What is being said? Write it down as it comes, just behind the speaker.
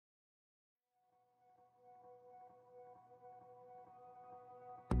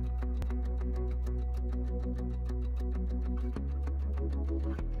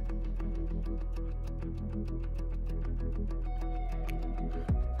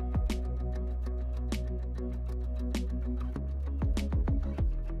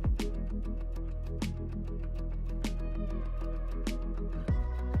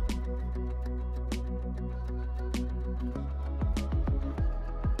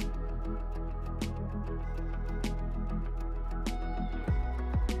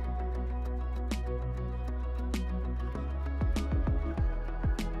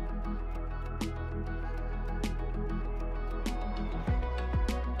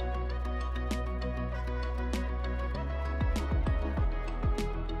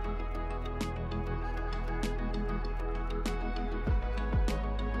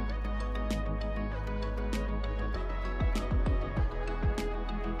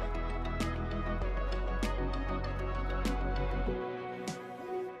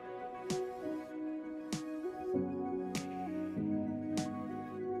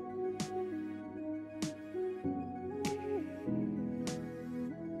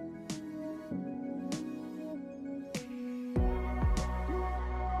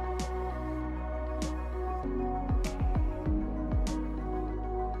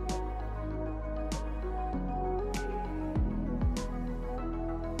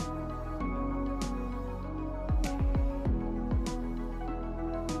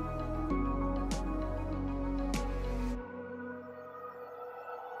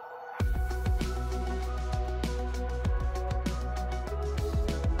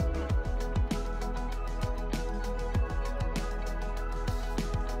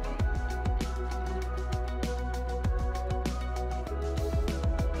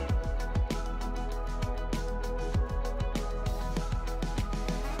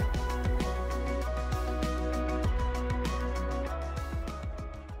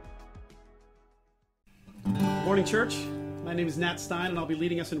Morning, church. My name is Nat Stein, and I'll be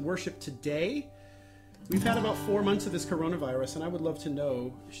leading us in worship today. We've had about 4 months of this coronavirus, and I would love to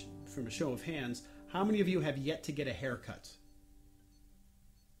know, from a show of hands, how many of you have yet to get a haircut?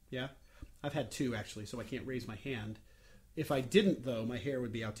 Yeah? I've had 2, actually, so I can't raise my hand. If I didn't, though, my hair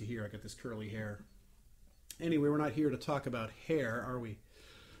would be out to here. I got this curly hair. Anyway, we're not here to talk about hair, are we?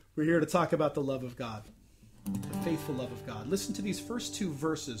 We're here to talk about the love of God, the faithful love of God. Listen to these first 2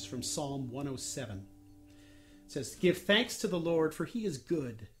 verses from Psalm 107. It says, "Give thanks to the Lord, for he is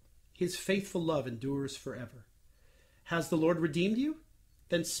good. His faithful love endures forever. Has the Lord redeemed you?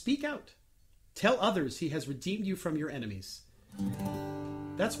 Then speak out. Tell others he has redeemed you from your enemies."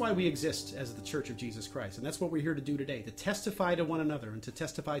 That's why we exist as the Church of Jesus Christ. And that's what we're here to do today, to testify to one another and to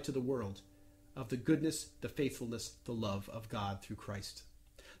testify to the world of the goodness, the faithfulness, the love of God through Christ.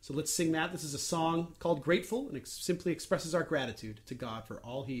 So let's sing that. This is a song called Grateful, and it simply expresses our gratitude to God for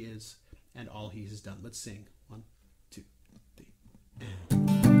all he is and all he has done. Let's sing. 1, 2, 3.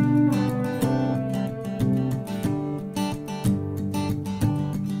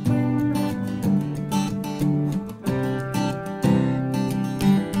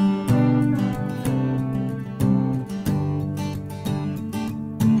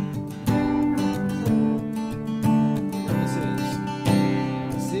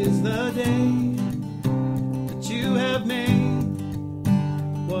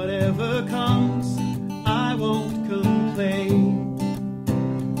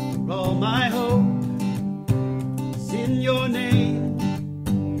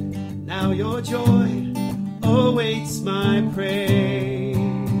 Joy awaits my praise.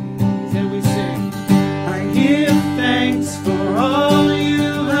 And we sing, I give thanks for all you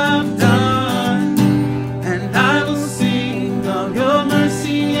have done, and I will sing of your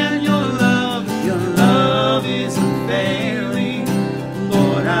mercy and your love. Your love is unfailing.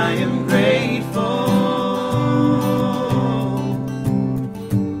 Lord, I am grateful.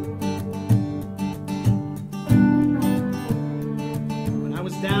 When I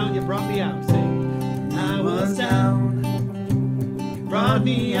was down, you brought me out. Brought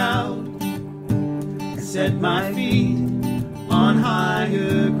me out and set my feet on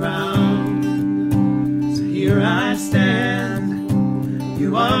higher ground. So here I stand,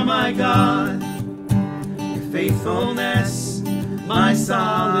 you are my God, your faithfulness, my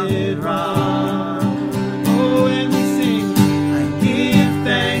solid rock. Oh, and we sing, I give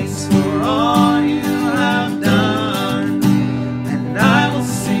thanks for all you have done, and I will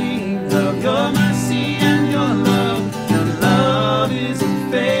sing of your mercy and your love. Is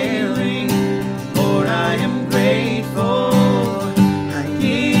unfailing. Lord, I am grateful. I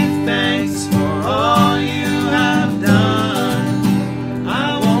give thanks for all you have done.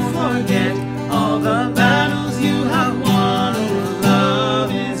 I won't forget all the battles you have won. Oh,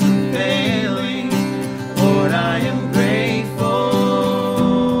 love is unfailing. Lord, I am grateful.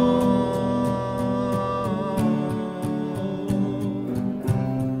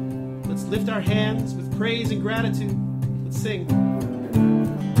 Let's lift our hands with praise and gratitude. Let's sing.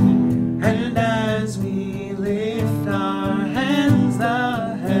 And as we lift our hands,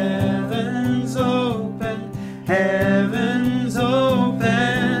 the heavens open, heavens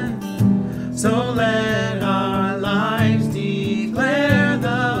open. So let our lives declare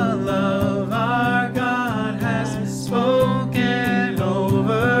the love our God has spoken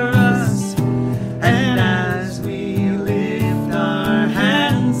over us. And as we lift our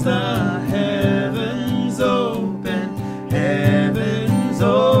hands, the heavens open, heavens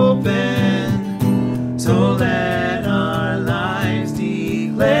open. So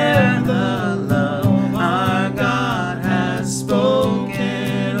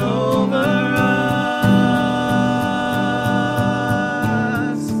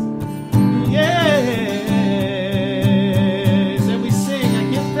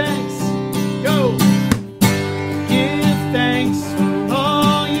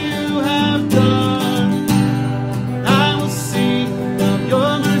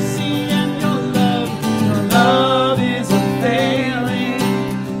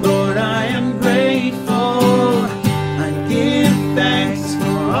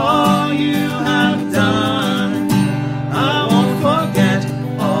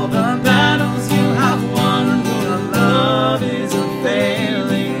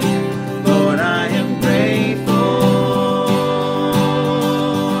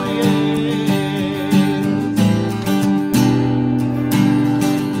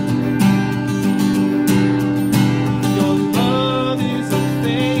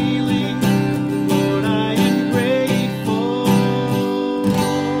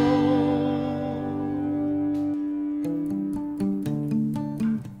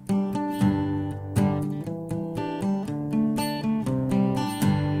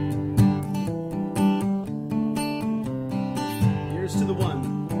to the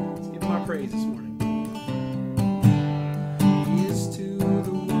one. Let's give him our praise this morning. Here's to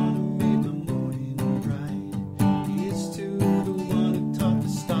the one who made the morning bright. Here's to the one who taught the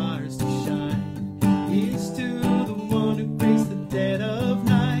stars to shine. Here's to the one who graced the dead of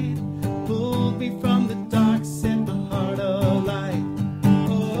night. Pulled me from the dark, set my heart alight.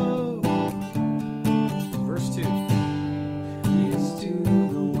 Oh, verse 2. Here's to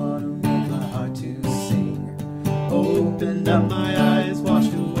the one who made my heart to sing. Opened up my eyes,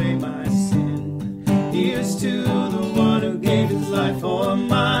 washed away my sin. Here's to the one who gave his life for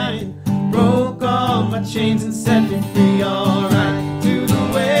mine. Broke all my chains and set me free, alright. To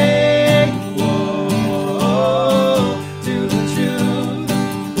the way, whoa, to the truth,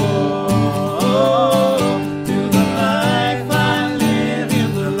 whoa, to the life I live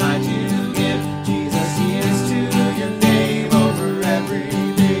in the light you give. Jesus, here's to your name over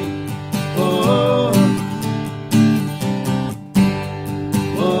everything. Whoa.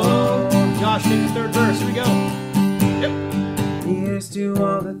 Josh, take the third verse. Here we go. Yep. Here's to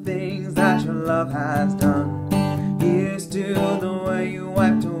all the things that your love has done. Here's to the way you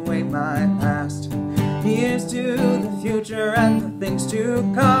wiped away my past. Here's to the future and the things to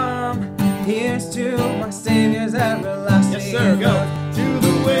come. Here's to my Savior's everlasting Yes, sir. Go. love. To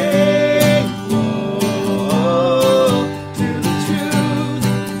the way. Whoa. To the truth.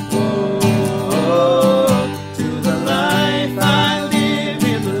 Whoa. To the life I live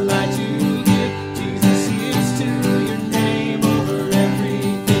in the light you give. Jesus, here's to your name over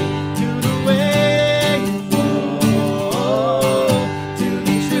everything. To the way. Whoa. To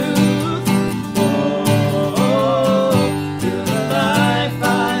the truth. Whoa. To the life I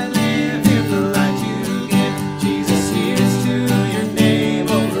live in the light you give. Jesus, here's to your name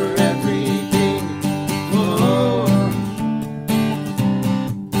over everything. Whoa.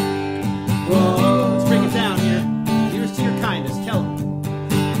 Whoa. Let's break it down here. Here's to your kindness. Tell them.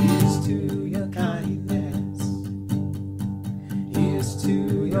 Here's to your kindness. Here's to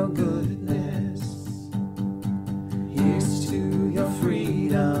your goodness. Here's to your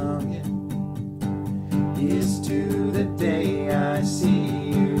freedom. Here's to the day I see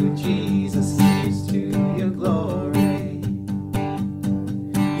you, Jesus. Here's to your glory.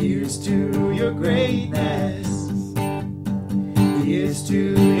 Here's to your greatness. Here's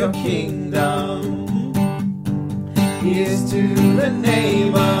to your kingdom. Here's to the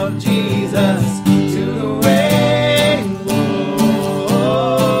name of Jesus. To the way,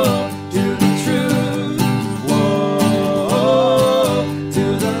 whoa, to the truth, whoa, to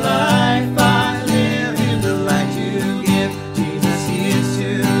the life I live in the light you give. Jesus, here's to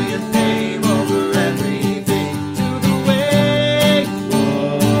your name over everything. To the way,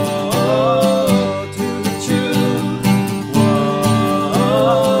 whoa, to the truth,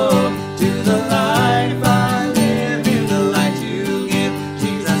 whoa, to the life I live in the light you give.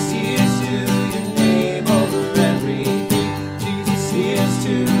 Jesus, here's to your name over everything. Jesus, here's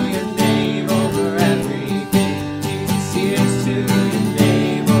to your name over everything. Jesus, here's to your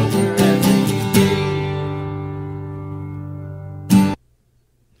name over everything.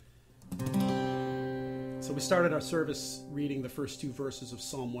 So we started our service reading the first two verses of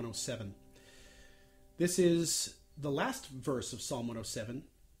Psalm 107. This is the last verse of Psalm 107,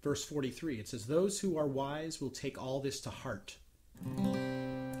 verse 43. It says, "Those who are wise will take all this to heart."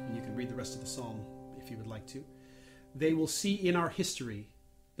 And you can read the rest of the psalm if you would like to. "They will see in our history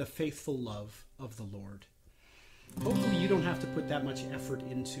the faithful love of the Lord." Hopefully you don't have to put that much effort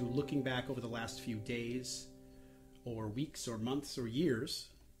into looking back over the last few days or weeks or months or years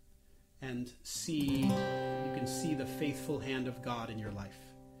and you can see the faithful hand of God in your life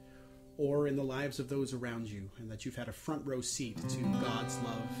or in the lives of those around you, and that you've had a front row seat to God's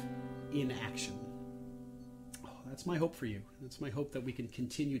love in action. Oh, that's my hope for you. That's my hope, that we can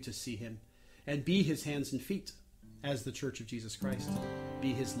continue to see him and be his hands and feet as the Church of Jesus Christ.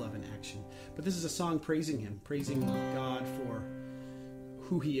 Be his love in action. But this is a song praising him, praising God for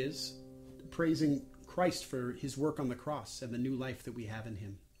who he is, praising Christ for his work on the cross and the new life that we have in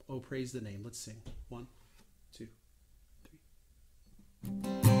him. Oh, praise the name. Let's sing. 1, 2, 3.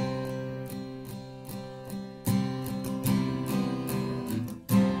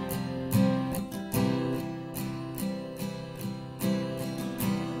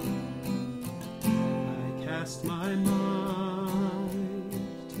 I cast my mind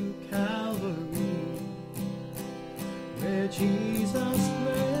to Calvary, where Jesus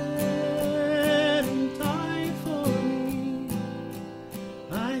bled and died for me.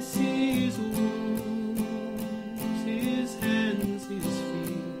 I see his wounds, his hands, his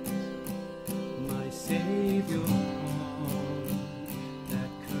feet, my Savior on that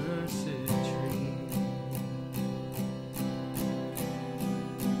cursed tree.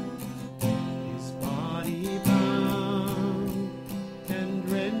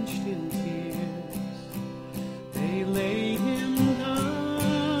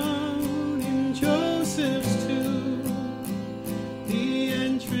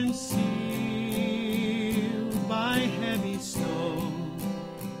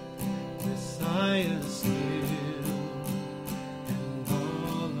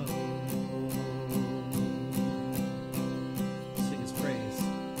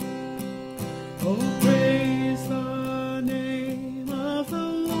 Oh, praise the name of the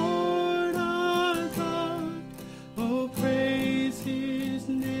Lord our God. Oh, praise his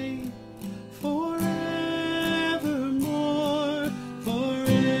name forevermore. For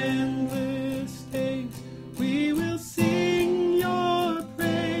endless days we will sing your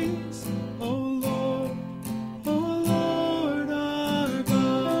praise, O Lord our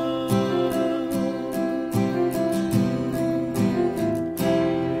God.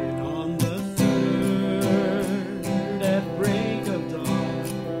 And on the third at break of dawn,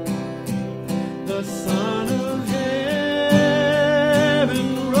 the Son of Heaven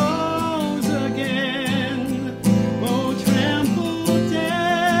rose again. Oh, trample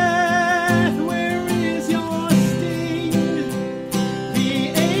death, where is your sting?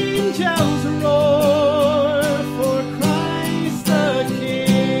 The angels roar for Christ the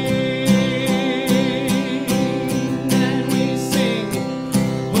King. And we sing,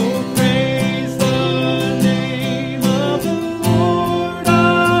 oh, praise the name of the Lord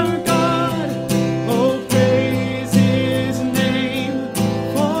our God. Oh, praise his name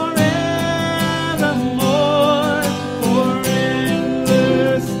forevermore. For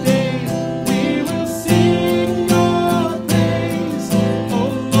endless days we will sing your praise, O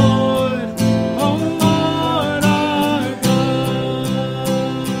Lord our God.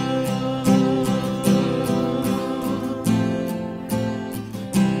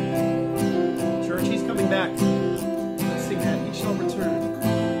 Church, he's coming back. Let's sing that. He shall return.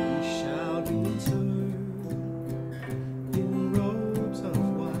 He shall return in robes of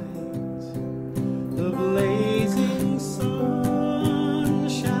white. The blazing sun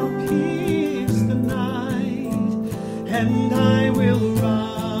shall pierce the night, and I will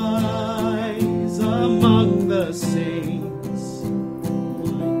rise among the saints,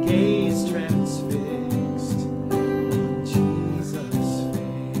 my gaze transfixed on Jesus'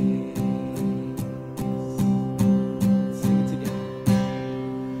 face. Sing it together.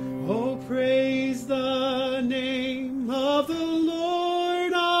 Oh, praise the name of the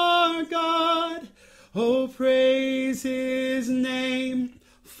Lord our God. Oh, praise his name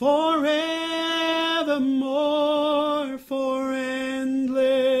forevermore. For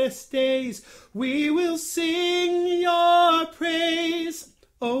endless days we will sing your praise,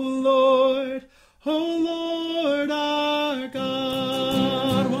 O Lord our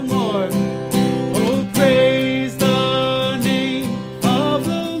God. One more. Oh, praise the name of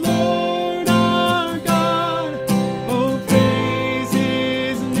the Lord our God. Oh, praise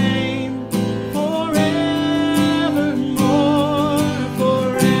his name forevermore.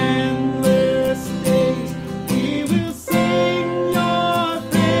 For endless days we will sing your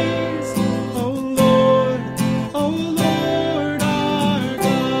praise, O Lord our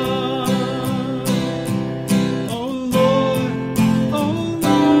God. O Lord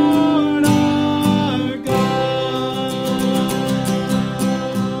our God.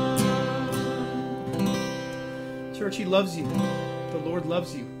 Church, he loves you. The Lord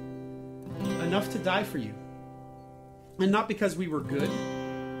loves you enough to die for you. And not because we were good.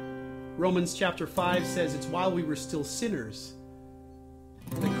 Romans chapter 5 says it's while we were still sinners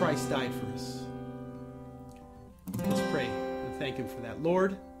that Christ died for us. Let's pray and thank him for that.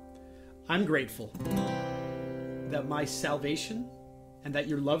 Lord, I'm grateful that my salvation and that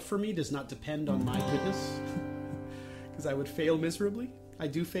your love for me does not depend on my goodness, because I would fail miserably. I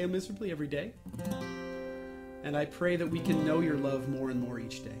do fail miserably every day. And I pray that we can know your love more and more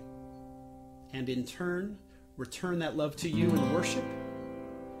each day. And in turn, return that love to you in worship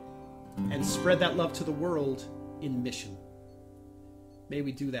and spread that love to the world in mission. May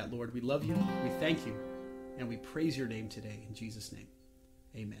we do that, Lord. We love you, we thank you, and we praise your name today. In Jesus' name,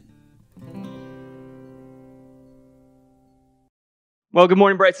 amen. Well, good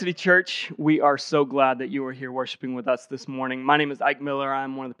morning, Bright City Church. We are so glad that you are here worshiping with us this morning. My name is Ike Miller.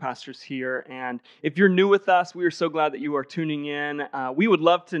 I'm one of the pastors here. And if you're new with us, we are so glad that you are tuning in. We would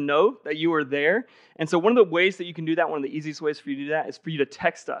love to know that you are there. And so one of the ways that you can do that, one of the easiest ways for you to do that, is for you to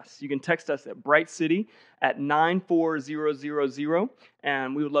text us. You can text us at Bright City at 94000,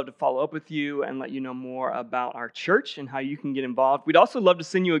 and we would love to follow up with you and let you know more about our church and how you can get involved. We'd also love to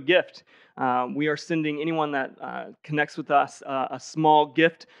send you a gift. We are sending anyone that connects with us a small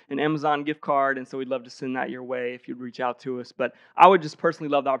gift, an Amazon gift card, and so we'd love to send that your way if you'd reach out to us. But I would just personally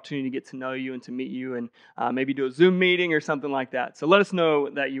love the opportunity to get to know you and to meet you and maybe do a Zoom meeting or something like that. So let us know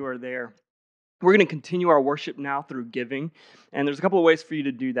that you are there. We're going to continue our worship now through giving, and there's a couple of ways for you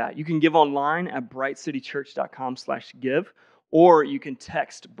to do that. You can give online at brightcitychurch.com/give, or you can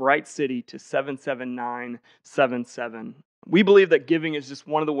text Bright City to 77977. We believe that giving is just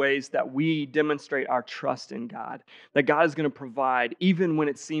one of the ways that we demonstrate our trust in God, that God is going to provide even when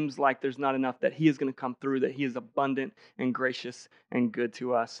it seems like there's not enough, that He is going to come through, that He is abundant and gracious and good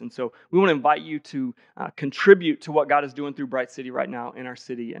to us. And so we want to invite you to contribute to what God is doing through Bright City right now in our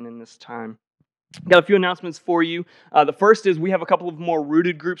city and in this time. Got a few announcements for you. The first is we have a couple of more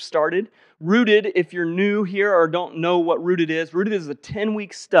Rooted groups started. Rooted, if you're new here or don't know what Rooted is a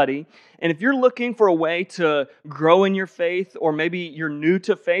 10-week study. And if you're looking for a way to grow in your faith, or maybe you're new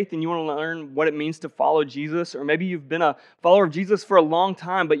to faith and you want to learn what it means to follow Jesus, or maybe you've been a follower of Jesus for a long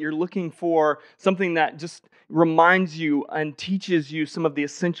time, but you're looking for something that just reminds you and teaches you some of the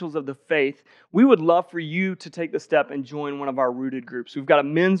essentials of the faith, we would love for you to take the step and join one of our Rooted groups. We've got a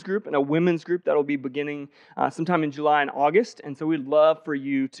men's group and a women's group that will be beginning sometime in July and August, and so we'd love for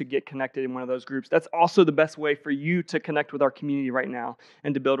you to get connected in one of those groups. That's also the best way for you to connect with our community right now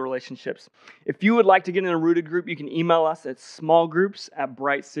and to build relationships. If you would like to get in a Rooted group, you can email us at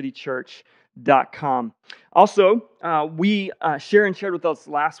smallgroups@brightcitychurch.com. Also, Sharon shared with us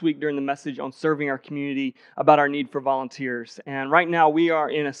last week during the message on serving our community about our need for volunteers. And right now we are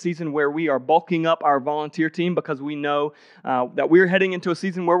in a season where we are bulking up our volunteer team because we know that we're heading into a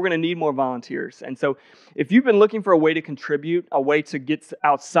season where we're going to need more volunteers. And so if you've been looking for a way to contribute, a way to get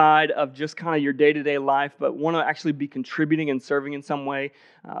outside of just kind of your day-to-day life, but want to actually be contributing and serving in some way,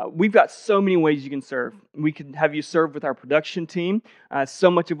 we've got so many ways you can serve. We can have you serve with our production team.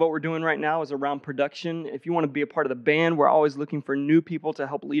 So much of what we're doing right now is around production. If you want to be a part of the band, we're always looking for new people to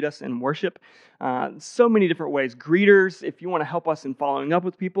help lead us in worship. So many different ways. Greeters, if you want to help us in following up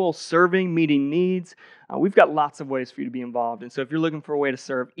with people, serving, meeting needs. We've got lots of ways for you to be involved. And so if you're looking for a way to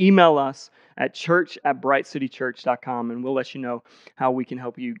serve, email us at church@brightcitychurch.com and we'll let you know how we can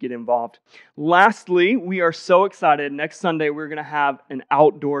help you get involved. Lastly, we are so excited. Next Sunday, we're going to have an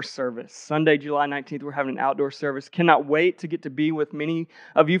outdoor service. Sunday, July 19th, we're having an outdoor service. Cannot wait to get to be with many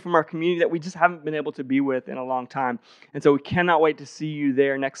of you from our community that we just haven't been able to be with in a long time. And so we cannot wait to see you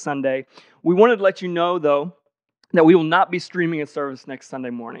there next Sunday. We wanted to let you know, though, that we will not be streaming a service next Sunday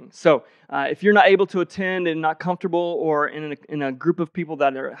morning. So if you're not able to attend and not comfortable or in a group of people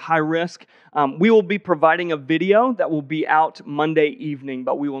that are at high risk, we will be providing a video that will be out Monday evening,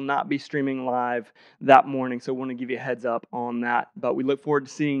 but we will not be streaming live that morning. So we want to give you a heads up on that. But we look forward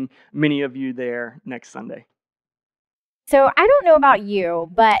to seeing many of you there next Sunday. So I don't know about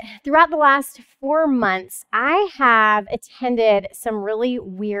you, but throughout the last 4 months, I have attended some really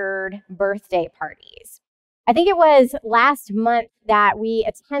weird birthday parties. I think it was last month that we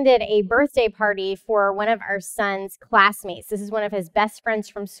attended a birthday party for one of our son's classmates. This is one of his best friends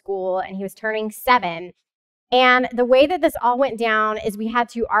from school, and he was turning 7. And the way that this all went down is we had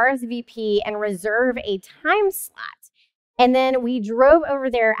to RSVP and reserve a time slot. And then we drove over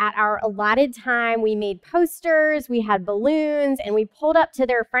there at our allotted time. We made posters, we had balloons, and we pulled up to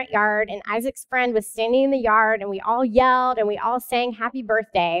their front yard, and Isaac's friend was standing in the yard, and we all yelled, and we all sang happy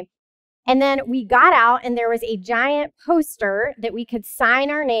birthday. And then we got out, and there was a giant poster that we could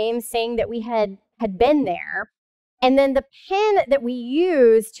sign our names saying that we had been there. And then the pen that we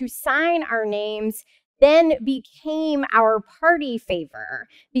used to sign our names then became our party favor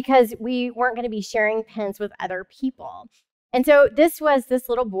because we weren't going to be sharing pens with other people. And so this was this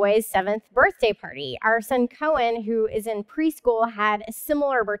little boy's 7th birthday party. Our son Cohen, who is in preschool, had a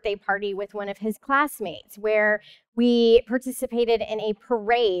similar birthday party with one of his classmates where we participated in a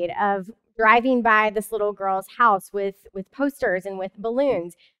parade of driving by this little girl's house with posters and with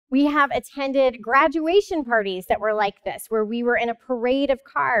balloons. We have attended graduation parties that were like this, where we were in a parade of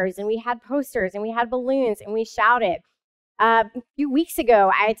cars and we had posters and we had balloons and we shouted. A few weeks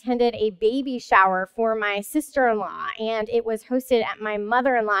ago, I attended a baby shower for my sister-in-law, and it was hosted at my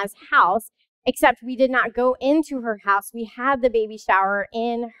mother-in-law's house, except we did not go into her house. We had the baby shower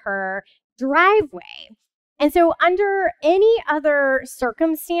in her driveway. And so under any other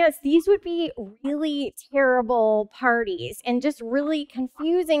circumstance, these would be really terrible parties and just really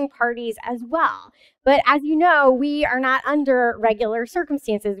confusing parties as well. But as you know, we are not under regular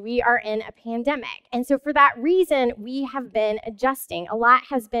circumstances. We are in a pandemic. And so for that reason, we have been adjusting. A lot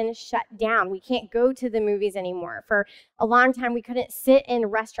has been shut down. We can't go to the movies anymore. For a long time, we couldn't sit in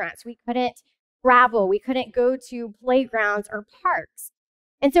restaurants. We couldn't travel. We couldn't go to playgrounds or parks.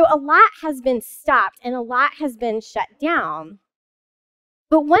 And so a lot has been stopped and a lot has been shut down.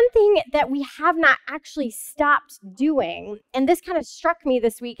 But one thing that we have not actually stopped doing, and this kind of struck me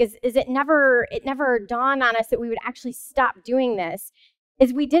this week, is it never dawned on us that we would actually stop doing this,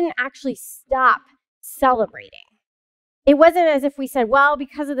 is we didn't actually stop celebrating. It wasn't as if we said, well,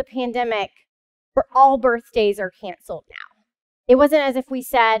 because of the pandemic, all birthdays are canceled now. It wasn't as if we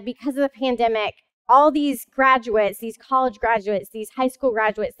said, because of the pandemic, all these graduates, these college graduates, these high school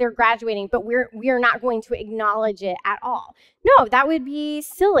graduates, they're graduating, but we are not going to acknowledge it at all. No, that would be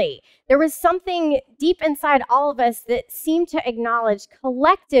silly. There was something deep inside all of us that seemed to acknowledge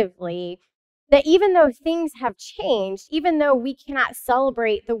collectively that even though things have changed, even though we cannot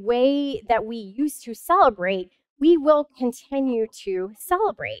celebrate the way that we used to celebrate, we will continue to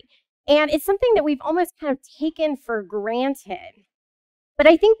celebrate. And it's something that we've almost kind of taken for granted. But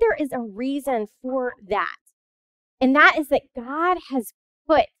I think there is a reason for that. And that is that God has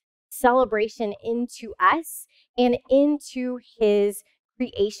put celebration into us and into his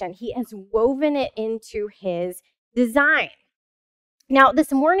creation. He has woven it into his design. Now,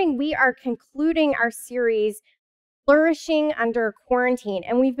 this morning, we are concluding our series, Flourishing Under Quarantine,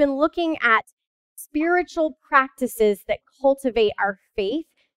 and we've been looking at spiritual practices that cultivate our faith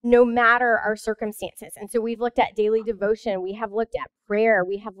no matter our circumstances. And so we've looked at daily devotion, we have looked at prayer,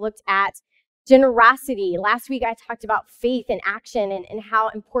 we have looked at generosity. Last week, I talked about faith and action and how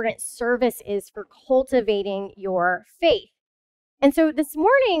important service is for cultivating your faith. And so this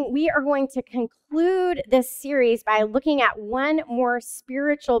morning, we are going to conclude this series by looking at one more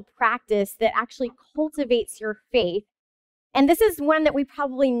spiritual practice that actually cultivates your faith. And this is one that we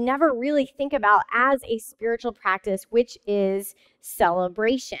probably never really think about as a spiritual practice, which is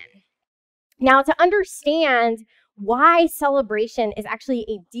celebration. Now, to understand why celebration is actually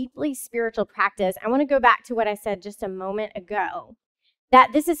a deeply spiritual practice, I want to go back to what I said just a moment ago,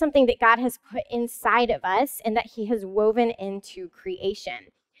 that this is something that God has put inside of us and that he has woven into creation.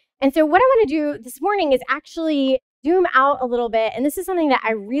 And so what I want to do this morning is actually zoom out a little bit, and this is something that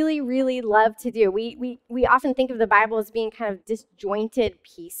I really, really love to do. We often think of the Bible as being kind of disjointed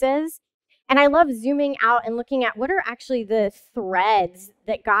pieces, and I love zooming out and looking at what are actually the threads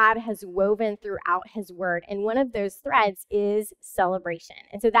that God has woven throughout his word, and one of those threads is celebration.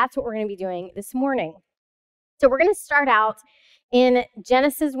 And so that's what we're going to be doing this morning. So we're going to start out in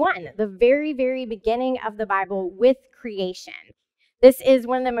Genesis 1, the very, very beginning of the Bible with creation. This is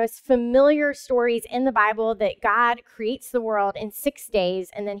one of the most familiar stories in the Bible, that God creates the world in 6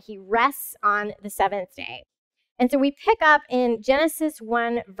 days and then he rests on the seventh day. And so we pick up in Genesis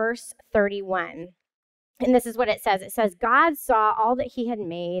 1, verse 31. And this is what it says. It says, God saw all that he had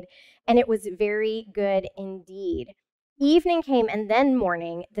made, and it was very good indeed. Evening came, and then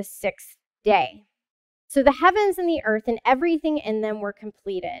morning, the sixth day. So the heavens and the earth and everything in them were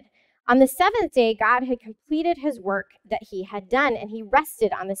completed. On the seventh day, God had completed his work that he had done, and he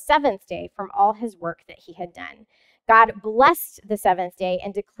rested on the seventh day from all his work that he had done. God blessed the seventh day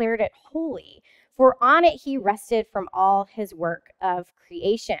and declared it holy, for on it he rested from all his work of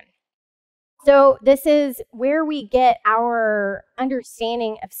creation. So this is where we get our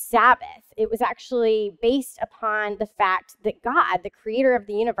understanding of Sabbath. It was actually based upon the fact that God, the creator of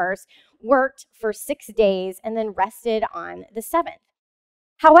the universe, worked for 6 days and then rested on the seventh.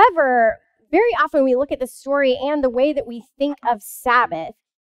 However, very often we look at the story and the way that we think of Sabbath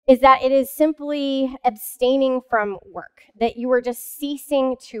is that it is simply abstaining from work, that you are just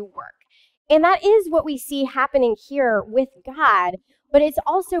ceasing to work. And that is what we see happening here with God, but it's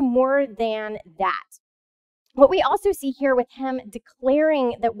also more than that. What we also see here with him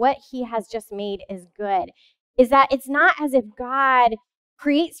declaring that what he has just made is good is that it's not as if God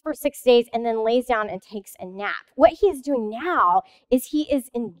creates for 6 days and then lays down and takes a nap. What he is doing now is he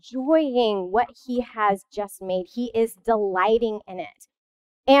is enjoying what he has just made. He is delighting in it.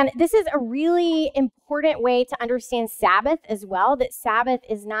 And this is a really important way to understand Sabbath as well, that Sabbath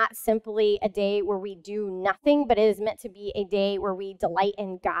is not simply a day where we do nothing, but it is meant to be a day where we delight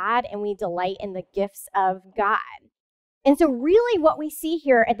in God and we delight in the gifts of God. And so really what we see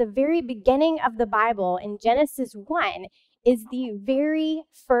here at the very beginning of the Bible in Genesis 1 is the very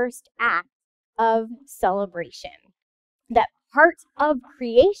first act of celebration. That part of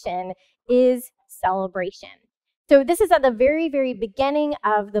creation is celebration. So this is at the very, very beginning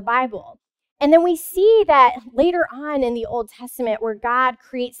of the Bible. And then we see that later on in the Old Testament where God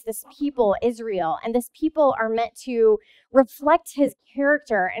creates this people, Israel, and this people are meant to reflect his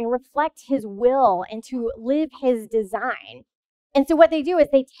character and reflect his will and to live his design. And so what they do is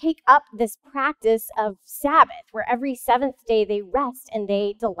they take up this practice of Sabbath, where every seventh day they rest and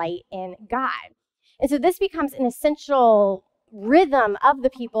they delight in God. And so this becomes an essential rhythm of the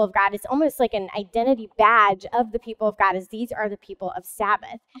people of God. It's almost like an identity badge of the people of God, as these are the people of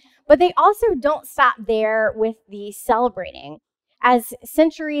Sabbath. But they also don't stop there with the celebrating. As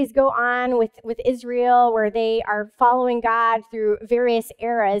centuries go on with Israel, where they are following God through various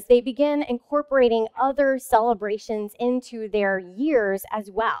eras, they begin incorporating other celebrations into their years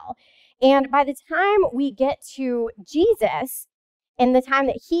as well. And by the time we get to Jesus, in the time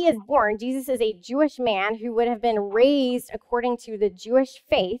that he is born, Jesus is a Jewish man who would have been raised according to the Jewish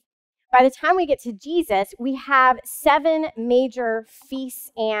faith. By the time we get to Jesus, we have 7 major feasts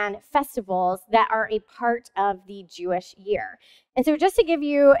and festivals that are a part of the Jewish year. And so just to give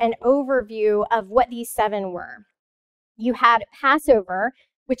you an overview of what these 7 were, you had Passover,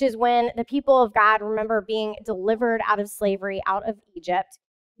 which is when the people of God remember being delivered out of slavery, out of Egypt.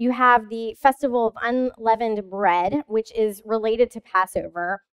 You have the Festival of Unleavened Bread, which is related to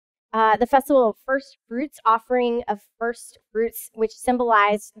Passover. The Festival of First Fruits, offering of first fruits, which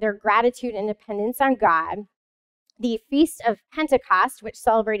symbolized their gratitude and dependence on God. The Feast of Pentecost, which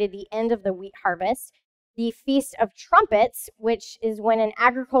celebrated the end of the wheat harvest. The Feast of Trumpets, which is when an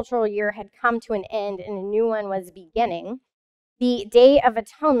agricultural year had come to an end and a new one was beginning. The Day of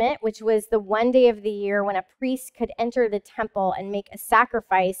Atonement, which was the one day of the year when a priest could enter the temple and make a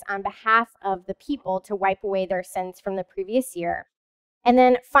sacrifice on behalf of the people to wipe away their sins from the previous year. And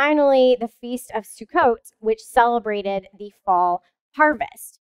then finally, the Feast of Sukkot, which celebrated the fall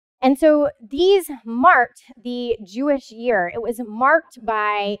harvest. And so these marked the Jewish year. It was marked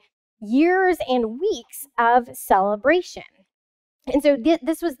by years and weeks of celebration. And so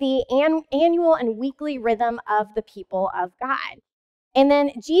this was the annual and weekly rhythm of the people of God. And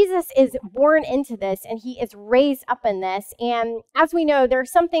then Jesus is born into this, and he is raised up in this. And as we know, there are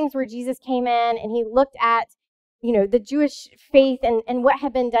some things where Jesus came in and he looked at the Jewish faith and what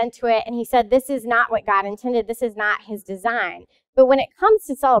had been done to it. And he said, this is not what God intended. This is not his design. But when it comes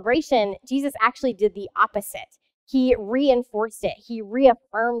to celebration, Jesus actually did the opposite. He reinforced it. He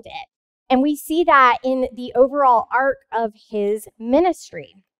reaffirmed it. And we see that in the overall arc of his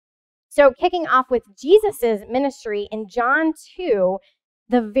ministry. So kicking off with Jesus's ministry in John 2,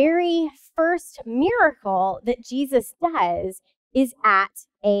 the very first miracle that Jesus does is at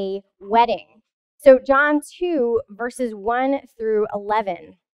a wedding. So John 2, verses 1 through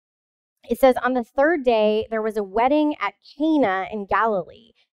 11, it says, on the 3rd day, there was a wedding at Cana in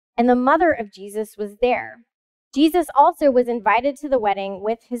Galilee, and the mother of Jesus was there. Jesus also was invited to the wedding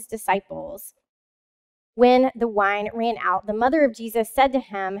with his disciples. When the wine ran out, the mother of Jesus said to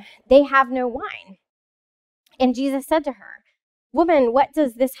him, they have no wine. And Jesus said to her, woman, what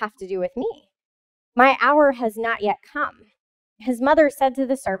does this have to do with me? My hour has not yet come. His mother said to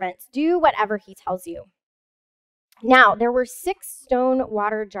the servants, do whatever he tells you. Now, there were 6 stone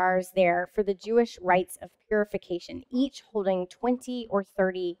water jars there for the Jewish rites of purification, each holding 20 or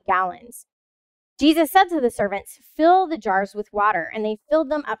 30 gallons. Jesus said to the servants, fill the jars with water, and they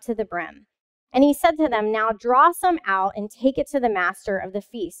filled them up to the brim. And he said to them, now draw some out and take it to the master of the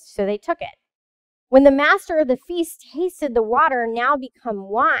feast. So they took it. When the master of the feast tasted the water now become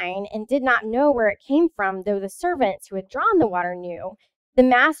wine and did not know where it came from, though the servants who had drawn the water knew, the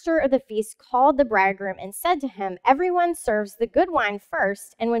master of the feast called the bridegroom and said to him, everyone serves the good wine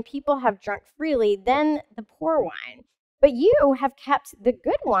first, and when people have drunk freely, then the poor wine. But you have kept the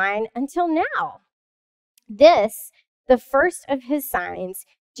good wine until now. This, the first of his signs,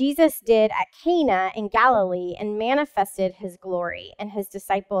 Jesus did at Cana in Galilee and manifested his glory, and his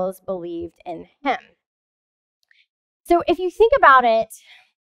disciples believed in him. So if you think about it,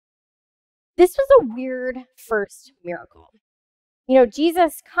 this was a weird first miracle.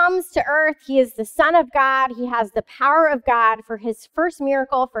 Jesus comes to earth. He is the Son of God. He has the power of God. For his first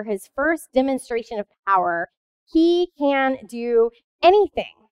miracle, for his first demonstration of power, he can do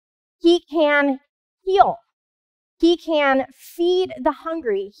anything. He can heal. He can feed the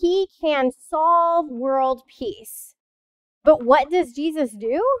hungry. He can solve world peace. But what does Jesus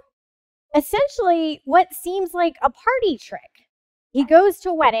do? Essentially, what seems like a party trick. He goes to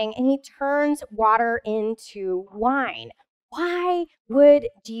a wedding and he turns water into wine. Why would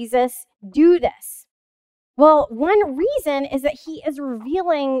Jesus do this? Well, one reason is that he is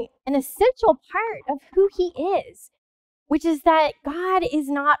revealing an essential part of who he is, which is that God is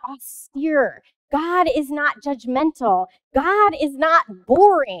not austere. God is not judgmental. God is not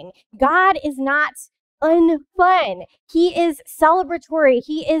boring. God is not unfun. He is celebratory.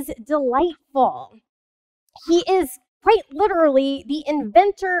 He is delightful. He is quite literally the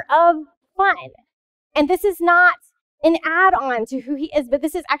inventor of fun. And this is not an add-on to who he is, but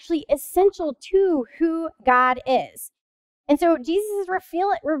this is actually essential to who God is. And so Jesus is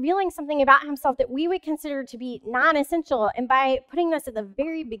revealing something about himself that we would consider to be non-essential. And by putting this at the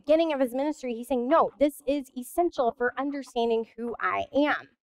very beginning of his ministry, he's saying, no, this is essential for understanding who I am.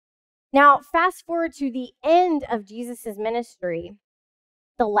 Now, fast forward to the end of Jesus' ministry,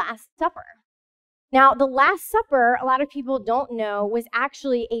 the Last Supper. Now, the Last Supper, a lot of people don't know, was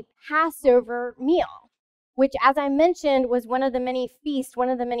actually a Passover meal, which, as I mentioned, was one of the many feasts, one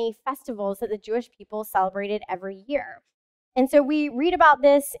of the many festivals that the Jewish people celebrated every year. And so we read about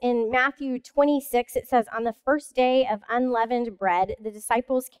this in Matthew 26. It says, on the first day of unleavened bread, the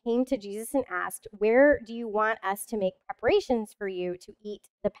disciples came to Jesus and asked, where do you want us to make preparations for you to eat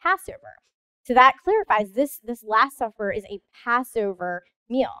the Passover? So that clarifies this Last Supper is a Passover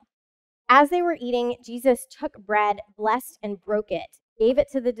meal. As they were eating, Jesus took bread, blessed and broke it, gave it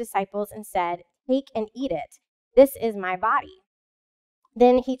to the disciples and said, take and eat it. This is my body.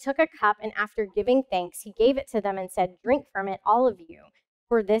 Then he took a cup, and after giving thanks, he gave it to them and said, drink from it, all of you,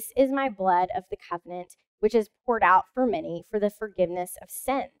 for this is my blood of the covenant, which is poured out for many for the forgiveness of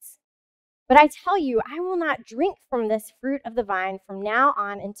sins. But I tell you, I will not drink from this fruit of the vine from now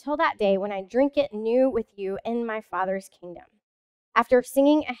on until that day when I drink it new with you in my Father's kingdom. After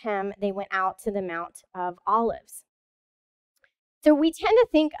singing a hymn, they went out to the Mount of Olives. So we tend to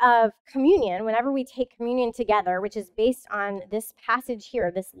think of communion, whenever we take communion together, which is based on this passage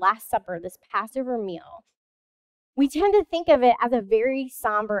here, this Last Supper, this Passover meal. We tend to think of it as a very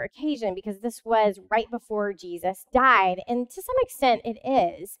somber occasion because this was right before Jesus died, and to some extent it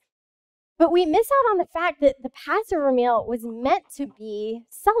is. But we miss out on the fact that the Passover meal was meant to be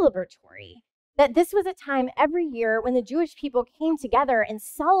celebratory, that this was a time every year when the Jewish people came together and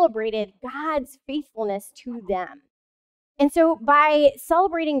celebrated God's faithfulness to them. And so by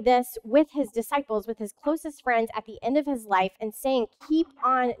celebrating this with his disciples, with his closest friends at the end of his life and saying, keep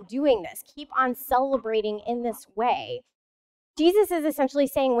on doing this, keep on celebrating in this way, Jesus is essentially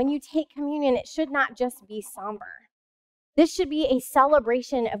saying when you take communion, it should not just be somber. This should be a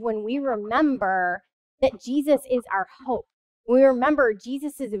celebration of when we remember that Jesus is our hope. When we remember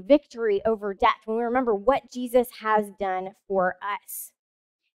Jesus' victory over death, when we remember what Jesus has done for us.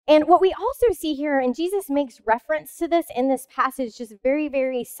 And what we also see here, and Jesus makes reference to this in this passage just very,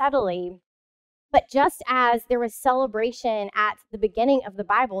 very subtly, but just as there was celebration at the beginning of the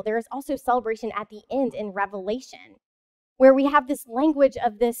Bible, there is also celebration at the end in Revelation, where we have this language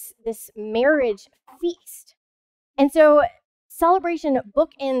of this marriage feast. And so celebration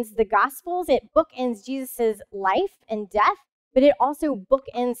bookends the Gospels, it bookends Jesus' life and death, but it also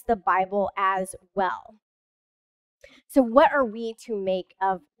bookends the Bible as well. So what are we to make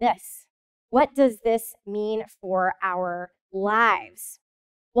of this? What does this mean for our lives?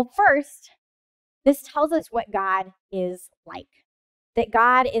 Well, first, this tells us what God is like. That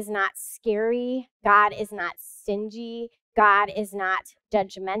God is not scary, God is not stingy, God is not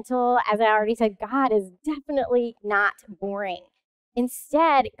judgmental. As I already said, God is definitely not boring.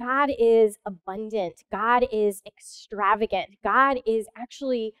 Instead, God is abundant, God is extravagant, God is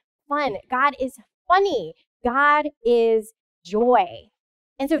actually fun, God is funny, God is joy.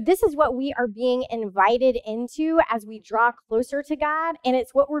 And so this is what we are being invited into as we draw closer to God, and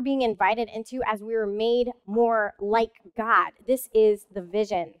it's what we're being invited into as we are made more like God. This is the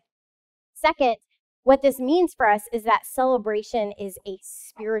vision. Second, what this means for us is that celebration is a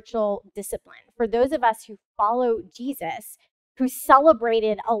spiritual discipline. For those of us who follow Jesus, who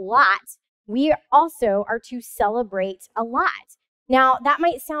celebrated a lot, we also are to celebrate a lot. Now, that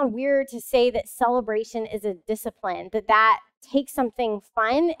might sound weird to say that celebration is a discipline, that takes something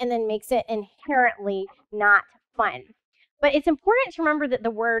fun and then makes it inherently not fun. But it's important to remember that the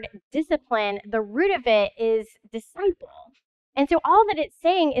word discipline, the root of it is disciple. And so all that it's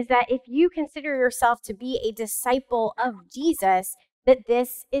saying is that if you consider yourself to be a disciple of Jesus, that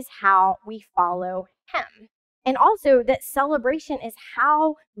this is how we follow him. And also that celebration is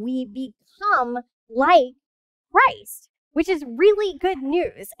how we become like Christ, which is really good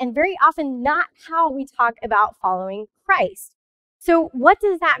news and very often not how we talk about following Christ. So what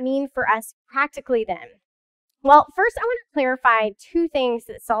does that mean for us practically then? Well, first I want to clarify two things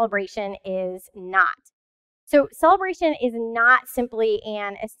that celebration is not. So celebration is not simply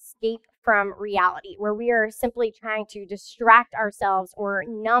an escape from reality, where we are simply trying to distract ourselves or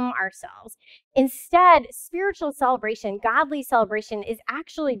numb ourselves. Instead, spiritual celebration, godly celebration, is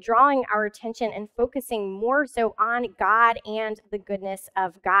actually drawing our attention and focusing more so on God and the goodness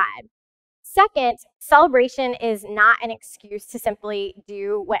of God. Second, celebration is not an excuse to simply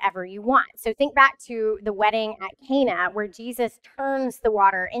do whatever you want. So think back to the wedding at Cana, where Jesus turns the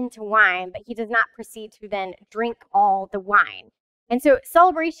water into wine, but he does not proceed to then drink all the wine. And so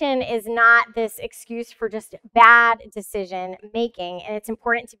celebration is not this excuse for just bad decision making, and it's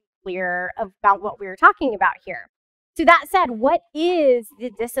important to be clear about what we're talking about here. So that said, what is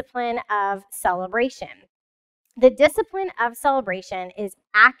the discipline of celebration? The discipline of celebration is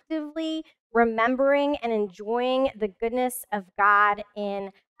actively remembering and enjoying the goodness of God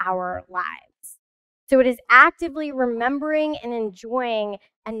in our lives. So it is actively remembering and enjoying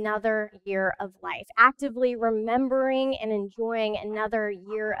another year of life, actively remembering and enjoying another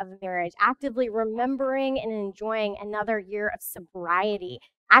year of marriage, actively remembering and enjoying another year of sobriety,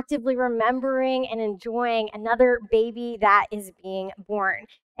 actively remembering and enjoying another baby that is being born.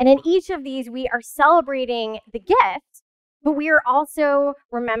 And in each of these, we are celebrating the gift, but we are also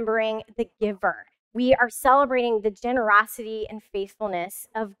remembering the giver. We are celebrating the generosity and faithfulness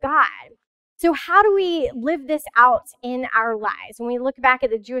of God. So how do we live this out in our lives? When we look back at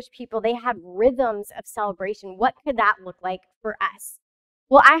the Jewish people, they had rhythms of celebration. What could that look like for us?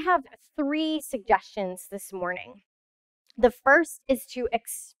 Well, I have 3 suggestions this morning. The first is to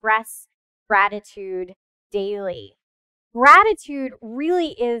express gratitude daily. Gratitude really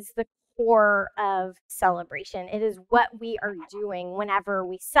is the core of celebration. It is what we are doing whenever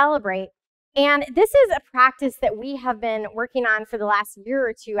we celebrate. And this is a practice that we have been working on for the last year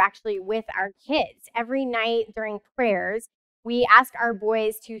or two, actually, with our kids. Every night during prayers, we ask our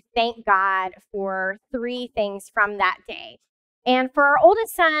boys to thank God for 3 things from that day. And for our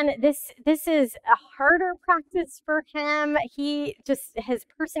oldest son, this is a harder practice for him. His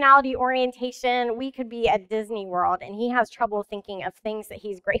personality orientation, we could be at Disney World, and he has trouble thinking of things that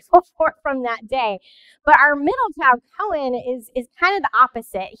he's grateful for from that day. But our middle child, Cohen, is kind of the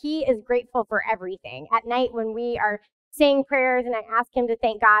opposite. He is grateful for everything. At night when we are saying prayers and I ask him to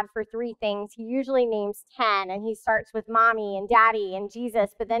thank God for 3 things, he usually names 10, and he starts with mommy and daddy and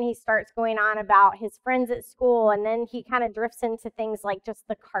Jesus, but then he starts going on about his friends at school, and then he kind of drifts into things like just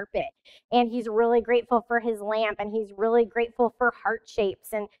the carpet, and he's really grateful for his lamp, and he's really grateful for heart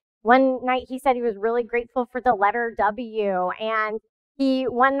shapes. And one night he said he was really grateful for the letter W, and he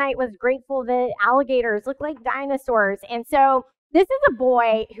one night was grateful that alligators look like dinosaurs. And so this is a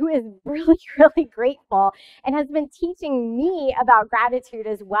boy who is really, really grateful and has been teaching me about gratitude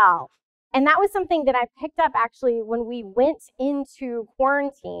as well. And that was something that I picked up actually when we went into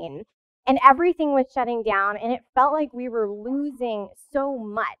quarantine and everything was shutting down and it felt like we were losing so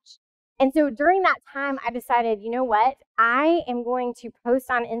much. And so during that time, I decided, you know what? I am going to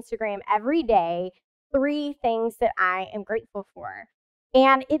post on Instagram every day 3 things that I am grateful for.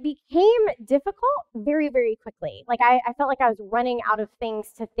 And it became difficult very, very quickly. Like I felt like I was running out of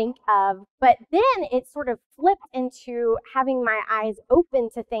things to think of. But then it sort of flipped into having my eyes open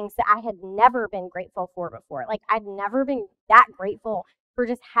to things that I had never been grateful for before. Like I'd never been that grateful for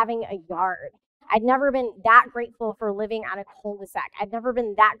just having a yard. I'd never been that grateful for living on a cul-de-sac. I'd never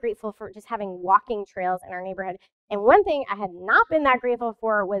been that grateful for just having walking trails in our neighborhood. And one thing I had not been that grateful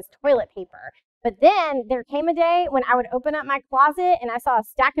for was toilet paper. But then there came a day when I would open up my closet and I saw a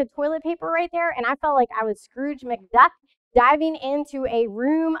stack of toilet paper right there, and I felt like I was Scrooge McDuck diving into a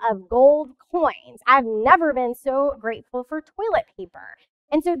room of gold coins. I've never been so grateful for toilet paper.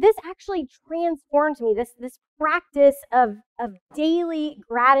 And so this actually transformed me, this practice of daily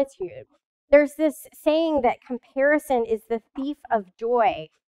gratitude. There's this saying that comparison is the thief of joy.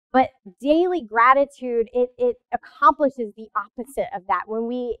 But daily gratitude, it accomplishes the opposite of that. When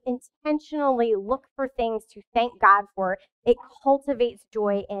we intentionally look for things to thank God for, it cultivates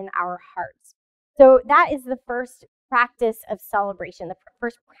joy in our hearts. So that is the first practice of celebration, the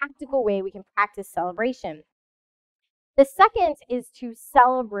first practical way we can practice celebration. The second is to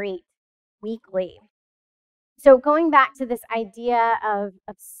celebrate weekly. So going back to this idea of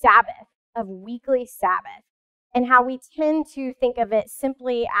Sabbath, of weekly Sabbath, and how we tend to think of it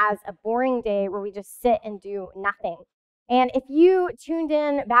simply as a boring day where we just sit and do nothing. And if you tuned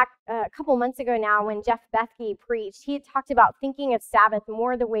in back a couple months ago now when Jeff Bethke preached, he had talked about thinking of Sabbath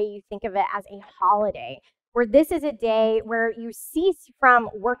more the way you think of it as a holiday, where this is a day where you cease from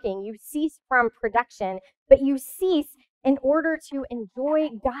working, you cease from production, but you cease in order to enjoy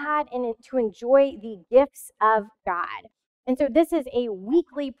God and to enjoy the gifts of God. And so this is a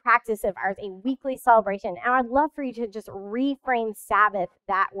weekly practice of ours, a weekly celebration. And I'd love for you to just reframe Sabbath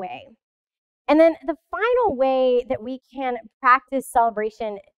that way. And then the final way that we can practice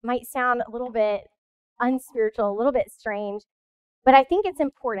celebration might sound a little bit unspiritual, a little bit strange, but I think it's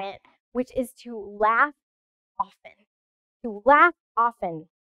important, which is to laugh often. To laugh often.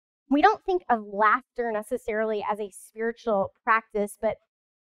 We don't think of laughter necessarily as a spiritual practice, but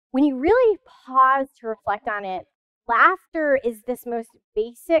when you really pause to reflect on it, laughter is this most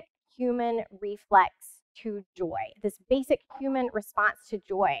basic human reflex to joy, this basic human response to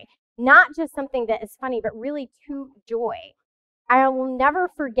joy, not just something that is funny, but really to joy. I will never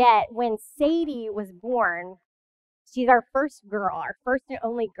forget when Sadie was born. She's our first girl, our first and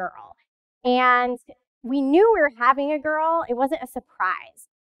only girl. And we knew we were having a girl. It wasn't a surprise.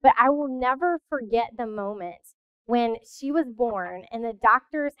 But I will never forget the moment when she was born and the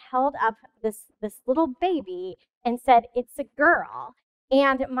doctors held up this little baby and said, "It's a girl."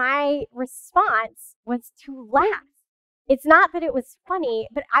 And my response was to laugh. It's not that it was funny,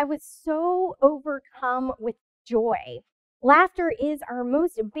 but I was so overcome with joy. Laughter is our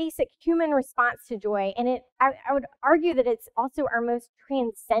most basic human response to joy, and I would argue that it's also our most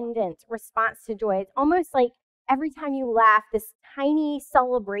transcendent response to joy. It's almost like every time you laugh, this tiny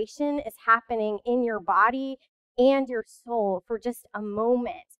celebration is happening in your body and your soul for just a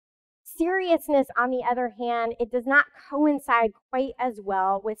moment. Seriousness, on the other hand, it does not coincide quite as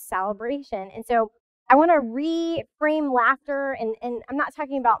well with celebration. And so I want to reframe laughter, and I'm not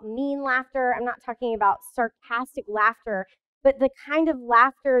talking about mean laughter. I'm not talking about sarcastic laughter, but the kind of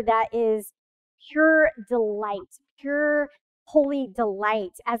laughter that is pure delight, pure holy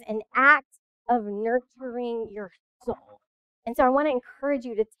delight as an act of nurturing your soul. And so I want to encourage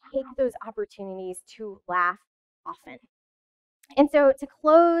you to take those opportunities to laugh often. And so to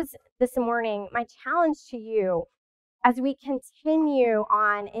close this morning, my challenge to you as we continue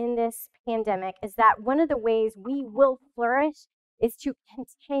on in this pandemic is that one of the ways we will flourish is to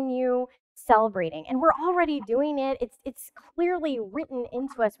continue celebrating. And we're already doing it. It's clearly written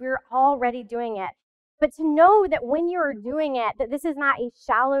into us. We're already doing it. But to know that when you're doing it, that this is not a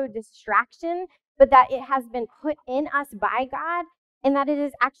shallow distraction, but that it has been put in us by God, and that it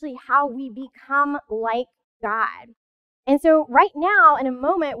is actually how we become like God. And so right now, in a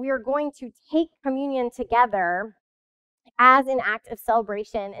moment, we are going to take communion together as an act of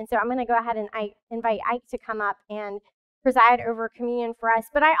celebration. And so I'm going to go ahead and I invite Ike to come up and preside over communion for us.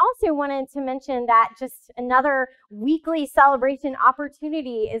 But I also wanted to mention that just another weekly celebration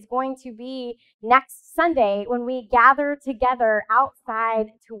opportunity is going to be next Sunday when we gather together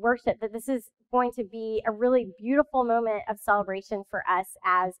outside to worship. That this is going to be a really beautiful moment of celebration for us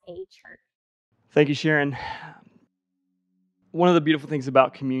as a church. Thank you, Sharon. One of the beautiful things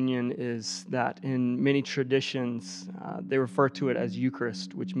about communion is that in many traditions, they refer to it as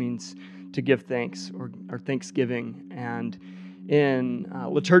Eucharist, which means to give thanks or thanksgiving. And in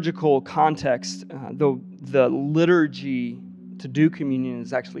liturgical context, the liturgy to do communion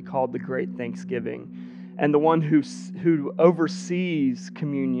is actually called the Great Thanksgiving. And the one who oversees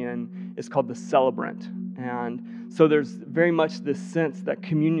communion is called the celebrant. And so there's very much this sense that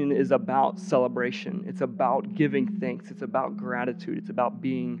communion is about celebration. It's about giving thanks. It's about gratitude. It's about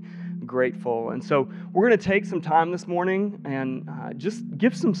being grateful. And so we're going to take some time this morning and just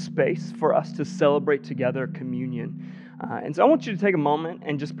give some space for us to celebrate together communion. And so I want you to take a moment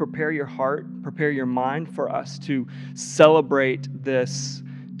and just prepare your heart, prepare your mind for us to celebrate this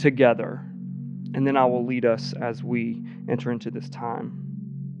together. And then I will lead us as we enter into this time.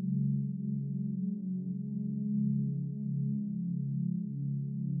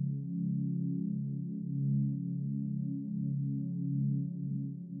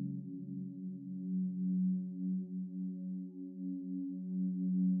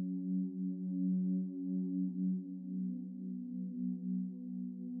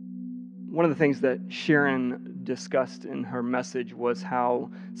 One of the things that Sharon discussed in her message was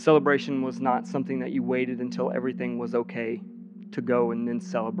how celebration was not something that you waited until everything was okay to go and then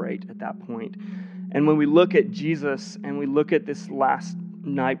celebrate at that point. And when we look at Jesus and we look at this last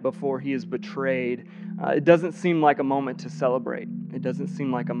night before he is betrayed, it doesn't seem like a moment to celebrate. It doesn't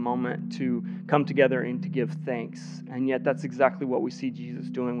seem like a moment to come together and to give thanks. And yet that's exactly what we see Jesus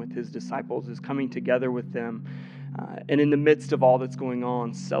doing with his disciples, is coming together with them. And in the midst of all that's going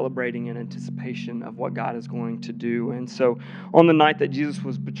on, celebrating in anticipation of what God is going to do. And so on the night that Jesus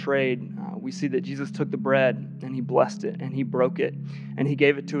was betrayed, we see that Jesus took the bread and he blessed it and he broke it and he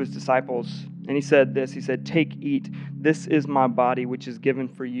gave it to his disciples. And he said this, he said, "Take, eat, this is my body which is given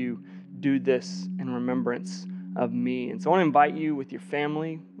for you. Do this in remembrance of me." And so I want to invite you with your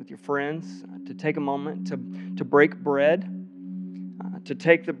family, with your friends, to take a moment to break bread, to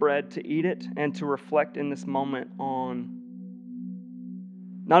take the bread, to eat it, and to reflect in this moment on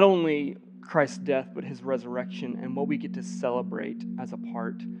not only Christ's death, but his resurrection and what we get to celebrate as a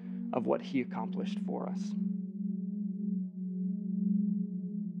part of what he accomplished for us.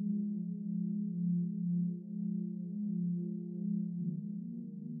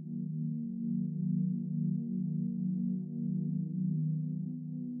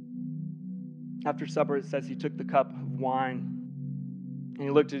 After supper, it says he took the cup of wine and he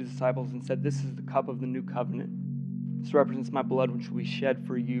looked at his disciples and said, "This is the cup of the new covenant. This represents my blood, which will be shed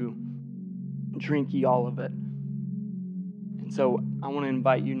for you. Drink ye all of it." And so I want to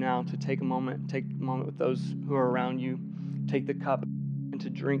invite you now to take a moment with those who are around you, take the cup and to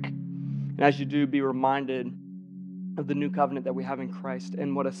drink. And as you do, be reminded of the new covenant that we have in Christ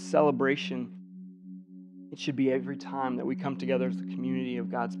and what a celebration It should be every time that we come together as a community of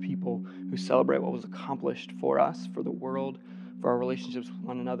God's people who celebrate what was accomplished for us, for the world, for our relationships with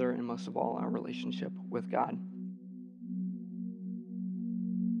one another, and most of all, our relationship with God.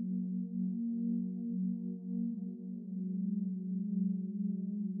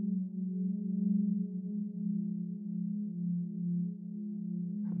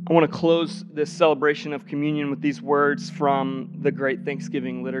 I want to close this celebration of communion with these words from the Great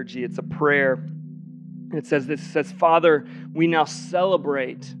Thanksgiving Liturgy. It's a prayer. It says this, it says, Father, we now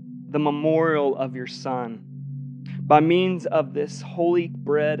celebrate the memorial of your Son. By means of this holy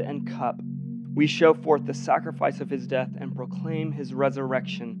bread and cup, we show forth the sacrifice of his death and proclaim his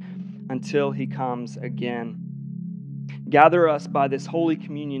resurrection until he comes again. Gather us by this holy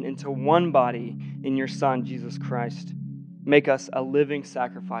communion into one body in your Son, Jesus Christ. Make us a living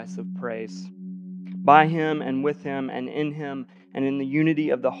sacrifice of praise. By him and with him and in the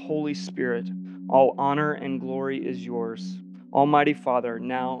unity of the Holy Spirit, all honor and glory is yours, Almighty Father,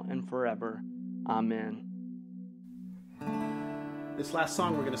 now and forever. Amen. This last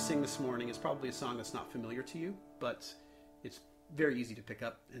song we're going to sing this morning is probably a song that's not familiar to you, but it's very easy to pick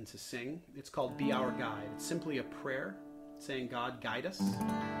up and to sing. It's called Be Our Guide. It's simply a prayer saying, God, guide us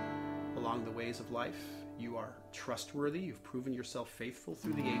along the ways of life. You are trustworthy. You've proven yourself faithful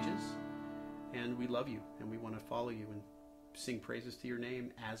through the ages. And we love you, and we want to follow you and sing praises to your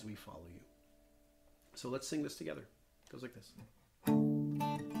name as we follow you. So let's sing this together. It goes like this.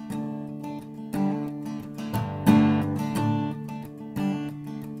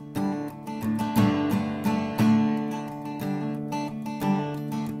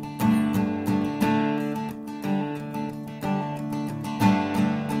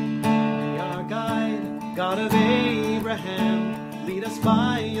 God of Abraham, lead us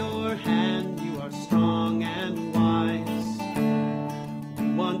by your hand. You are strong and wise.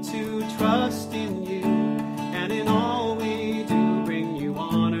 We want to trust in you, and in all we do bring you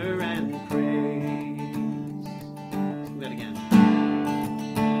honor and praise. Sing that again.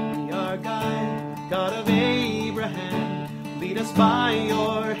 Be our guide, God of Abraham, lead us by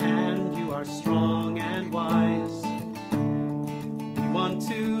your hand. You are strong and wise. We want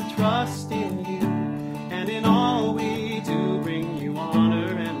to trust in you, and in all we do bring you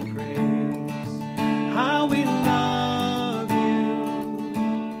honor and praise. How we love you,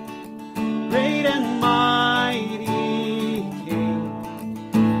 great and mighty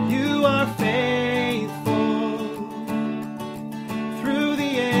King. You are faithful through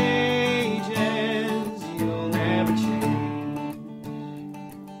the ages. You'll never change.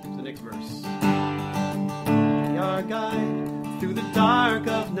 Here's the next verse. Be our guide through the dark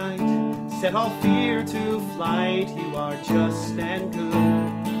of night. Set all fear to flight. You are just and good.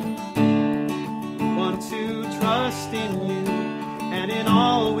 We want to trust in you, and in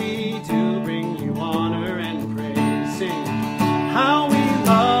all we do bring you honor and praise. Sing, how we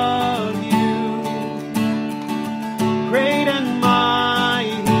love you, great and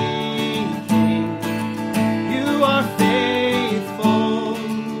mighty King. You are faithful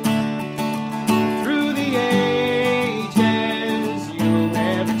through the ages. You'll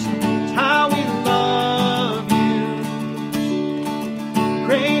never change. How we love you,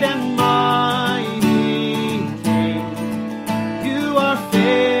 great and mighty King. You are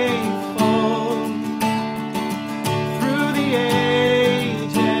faithful through the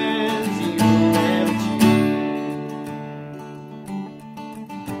ages. You'll never change.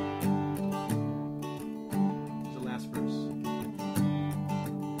 The last verse.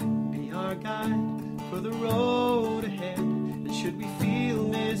 Be our guide for the road ahead, and should we feel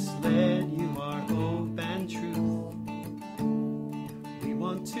misled, you are hope and truth. We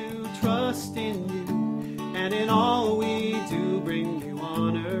want to trust in you, and in all we do bring you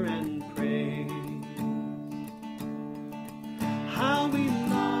honor and praise. How we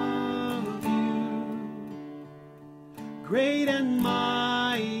love you, great and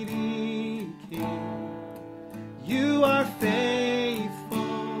mighty King. You are faithful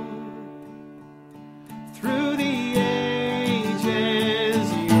through the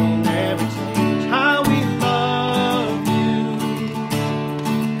ages. You'll never change. How we love you,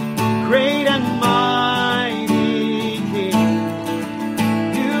 great and mighty King.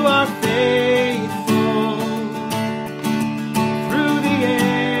 You are faithful through the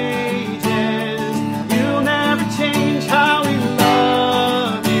ages. You'll never change. How we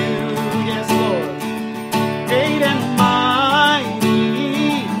love you, yes Lord, great and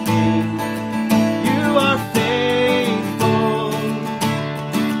mighty King. You are faithful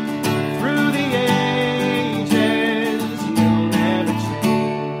through the ages. You'll never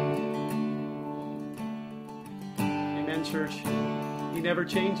change. Amen, church. He never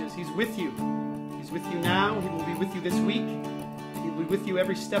changes. He's with you. He's with you now. He will be with you this week. He will be with you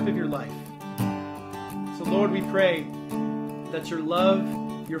every step of your life. So, Lord, we pray that your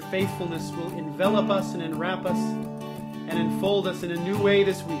love, your faithfulness will envelop us and enwrap us and enfold us in a new way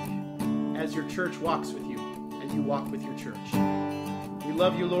this week as your church walks with you and you walk with your church. We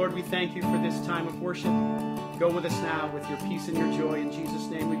love you, Lord. We thank you for this time of worship. Go with us now with your peace and your joy. In Jesus'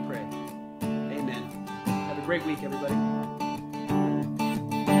 name we pray. Amen. Have a great week, everybody.